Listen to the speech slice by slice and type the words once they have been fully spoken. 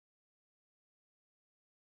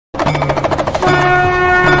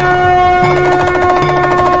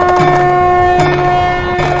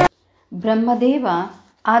Brahmadeva,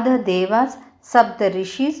 other devas, Sapta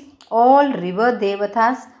rishis, all river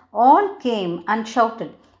devatas, all came and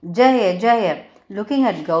shouted, Jaya, Jaya, looking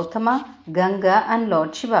at Gautama, Ganga and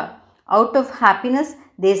Lord Shiva. Out of happiness,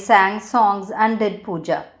 they sang songs and did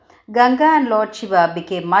puja. Ganga and Lord Shiva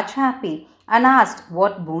became much happy and asked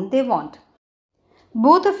what boon they want.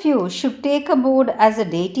 Both of you should take abode as a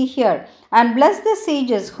deity here and bless the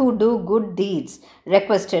sages who do good deeds,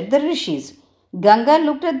 requested the rishis. Ganga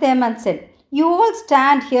looked at them and said, You all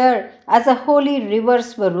stand here as a holy river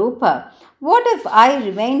Swarupa. What if I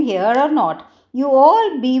remain here or not? You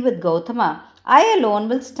all be with Gautama. I alone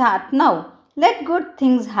will start now. Let good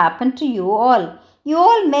things happen to you all. You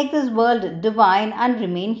all make this world divine and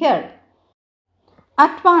remain here.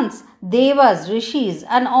 At once, devas, rishis,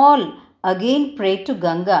 and all again prayed to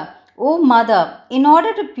Ganga, O Mother, in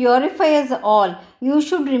order to purify us all, you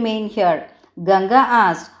should remain here. Ganga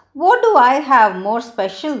asked, What do I have more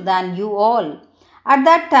special than you all? At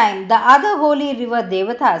that time, the other holy river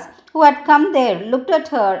devatas who had come there looked at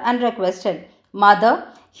her and requested, Mother,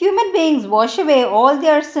 human beings wash away all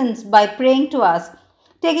their sins by praying to us,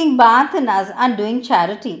 taking bath in us, and doing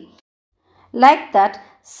charity. Like that,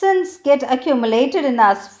 sins get accumulated in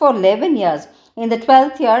us for 11 years. In the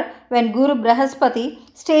 12th year, when Guru Brahaspati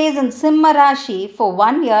stays in Simha Rashi for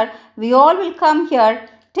 1 year, we all will come here,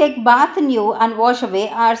 take bath in you and wash away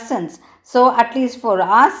our sins. So at least for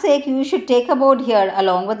our sake, you should take abode here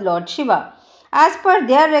along with Lord Shiva. As per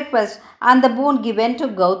their request and the boon given to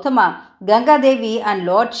Gautama, Ganga Devi and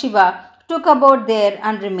Lord Shiva took abode there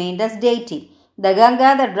and remained as deity. The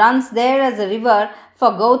Ganga that runs there as a river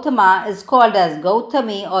for Gautama is called as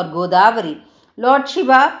Gautami or Godavari. Lord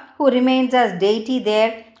Shiva, who remains as deity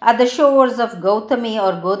there at the shores of Gautami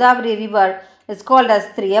or Godavari river, is called as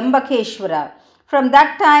Triyambakeshwara. From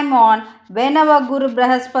that time on, whenever Guru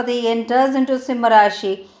Brahaspati enters into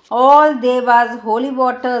Simharashi, all devas, holy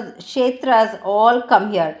waters, kshetras all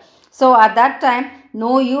come here. So at that time,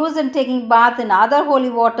 no use in taking bath in other holy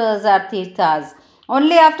waters or tirthas.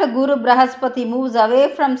 Only after Guru Brahaspati moves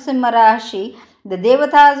away from Simharashi, the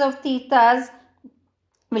devatas of tirthas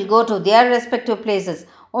will go to their respective places.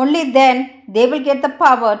 Only then they will get the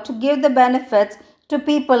power to give the benefits to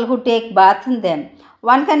people who take bath in them.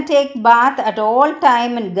 One can take bath at all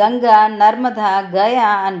time in Ganga, Narmada,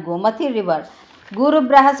 Gaya and Gomati river. Guru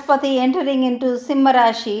Brahaspati entering into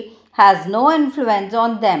Simharashi has no influence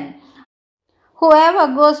on them. Whoever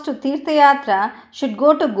goes to Tirthayatra should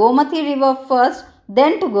go to Gomati river first,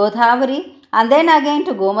 then to Godavari and then again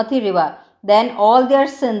to Gomati river. Then all their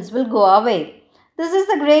sins will go away. This is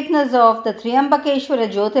the greatness of the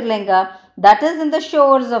Triyambakeshwara Jyotirlinga that is in the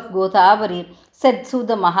shores of Godavari, said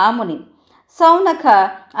Sudha Mahamuni.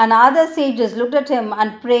 Saunaka and other sages looked at him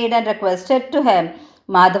and prayed and requested to him,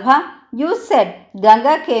 Madhava, you said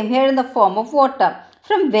Ganga came here in the form of water.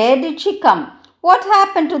 From where did she come? What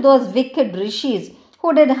happened to those wicked rishis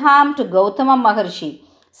who did harm to Gautama Maharshi?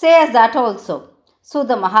 Say as that also. So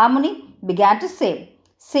the Mahamuni began to say,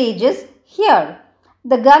 Sages, hear.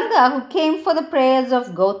 The Ganga who came for the prayers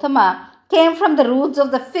of Gautama came from the roots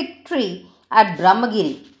of the fig tree at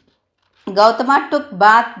Brahmagiri. Gautama took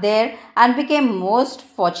bath there and became most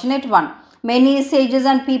fortunate one. Many sages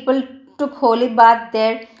and people took holy bath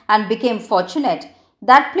there and became fortunate.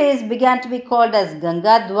 That place began to be called as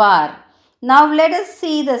Gangadwar. Now let us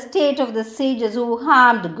see the state of the sages who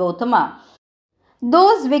harmed Gautama.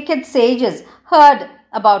 Those wicked sages heard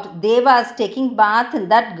about devas taking bath in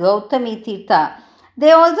that Gautami Tirtha.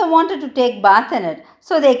 They also wanted to take bath in it,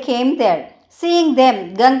 so they came there. Seeing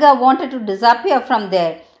them, Ganga wanted to disappear from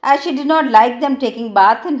there, as she did not like them taking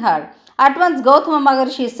bath in her. At once Gautama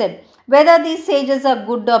Maharshi said, Whether these sages are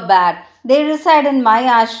good or bad, they reside in my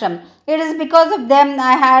ashram. It is because of them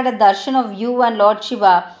I had a darshan of you and Lord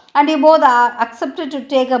Shiva, and you both are accepted to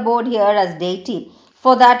take abode here as deity.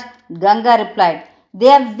 For that, Ganga replied, They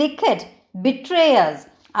are wicked, betrayers,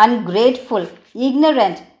 ungrateful,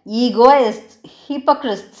 ignorant, egoists,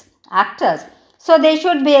 hypocrites, actors. So they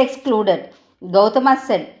should be excluded. Gautama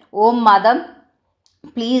said, O Mother,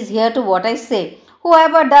 please hear to what I say.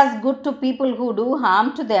 Whoever does good to people who do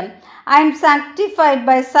harm to them, I am sanctified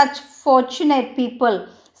by such fortunate people,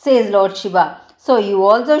 says Lord Shiva. So you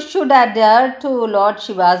also should adhere to Lord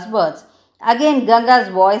Shiva's words. Again Ganga's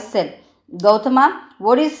voice said, Gautama,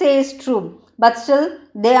 what you say is true. But still,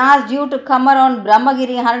 they asked you to come around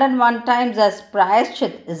Brahmagiri 101 times as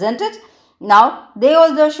prayashchit, isn't it? Now, they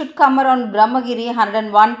also should come around Brahmagiri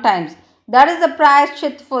 101 times. That is the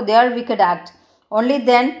prayashchit for their wicked act. Only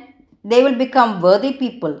then they will become worthy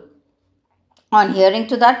people. On hearing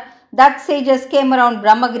to that sages came around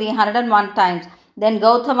Brahmagiri 101 times. Then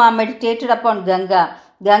Gautama meditated upon Ganga.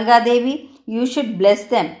 Ganga Devi, you should bless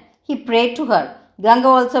them. He prayed to her. Ganga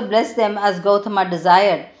also blessed them as Gautama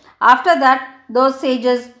desired. After that, those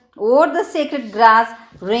sages wore the sacred grass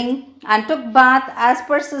ring and took bath as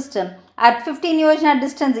per system at 15 yojana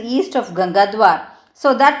distance east of Gangadwar.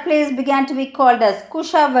 So that place began to be called as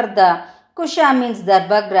Kushavarda. Kusha means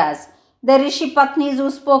darba grass. The Rishi Patnis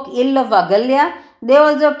who spoke ill of Agalya, they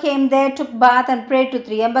also came there, took bath and prayed to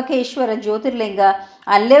Triyambakeshwara Jyotirlinga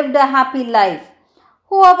and lived a happy life.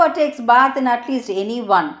 Whoever takes bath in at least any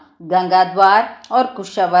one, Gangadwar or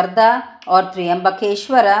Kushavarda or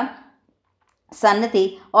Triyambakeshwara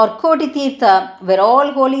Sannati or Koti Tirtha, where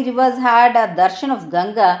all holy rivers had a darshan of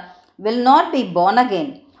Ganga, will not be born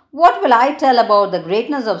again. What will I tell about the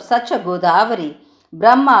greatness of such a Godavari?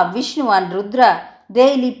 Brahma, Vishnu and Rudra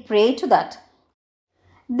daily pray to that.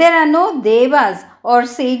 There are no devas or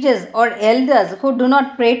sages or elders who do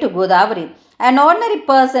not pray to Godavari. An ordinary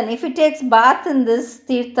person, if he takes bath in this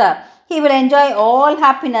tirtha, he will enjoy all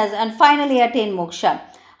happiness and finally attain moksha.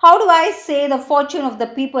 How do I say the fortune of the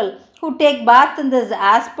people who take bath in this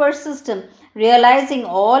as per system, realizing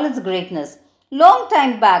all its greatness? Long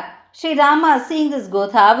time back, Sri Rama, seeing this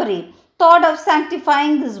Godavari, thought of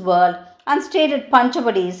sanctifying this world and stayed at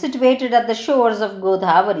Panchavadi, situated at the shores of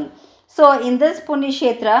Godavari. So in this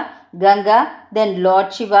Punishetra, Ganga, then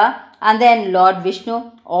Lord Shiva and then Lord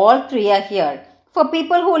Vishnu, all three are here. For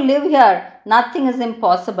people who live here, nothing is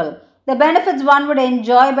impossible. The benefits one would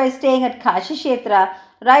enjoy by staying at Kashi Kshetra,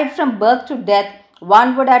 right from birth to death,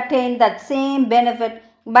 one would attain that same benefit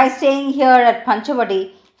by staying here at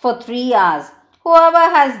Panchavadi for 3 hours. Whoever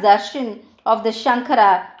has darshan of the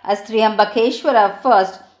Shankara as Triyambakeshwara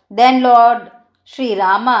first, then Lord Sri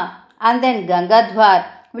Rama and then Gangadwar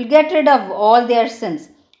will get rid of all their sins.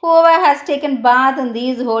 Whoever has taken bath in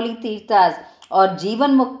these holy tirthas or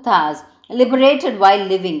Jivan Muktas, liberated while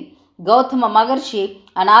living, Gautama Maharshi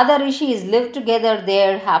and other rishis live together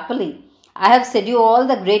there happily. I have said you all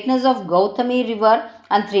the greatness of Gautami river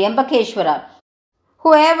and Triyambakeshwara.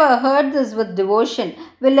 Whoever heard this with devotion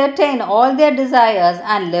will attain all their desires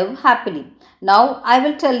and live happily. Now I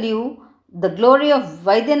will tell you the glory of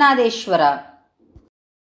Vaidyanadeshwara.